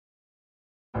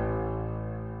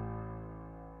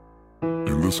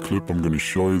In this clip I'm gonna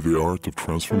show you the art of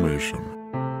transformation.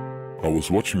 I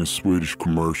was watching a Swedish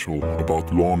commercial about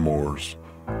lawnmowers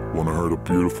when I heard a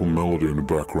beautiful melody in the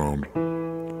background.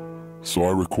 So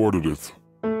I recorded it.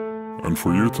 And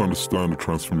for you to understand the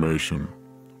transformation,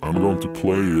 I'm going to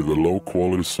play you the low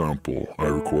quality sample I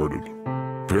recorded.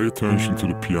 Pay attention to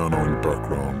the piano in the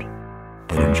background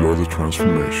and enjoy the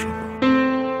transformation.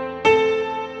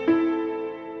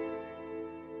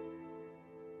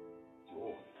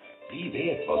 Vi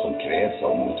vet vad som krävs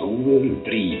av motorer,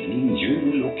 drivning,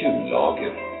 hjul och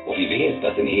kullager. Och vi vet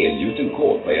att en helgjuten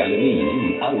kåpa i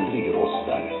aluminium aldrig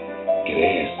rostar.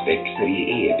 Gräs växer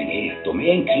i evighet och med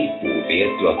en klippbord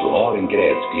vet du att du har en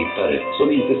gräsklippare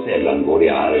som inte sällan går i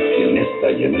arv till nästa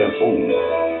generation.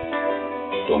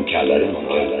 De kallar den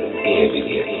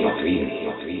evighetsmaskin.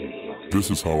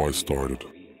 This is how I started.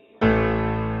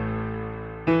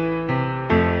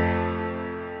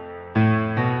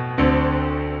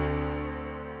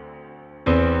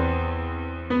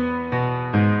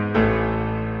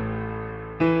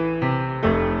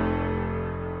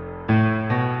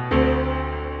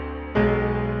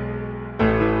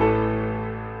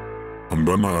 And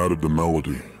then I added the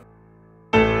melody.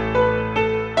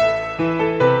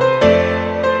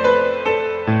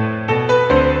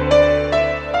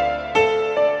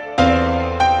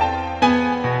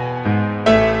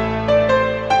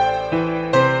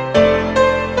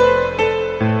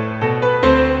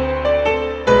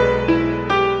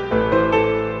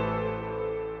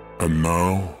 And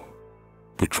now,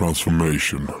 the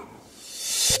transformation.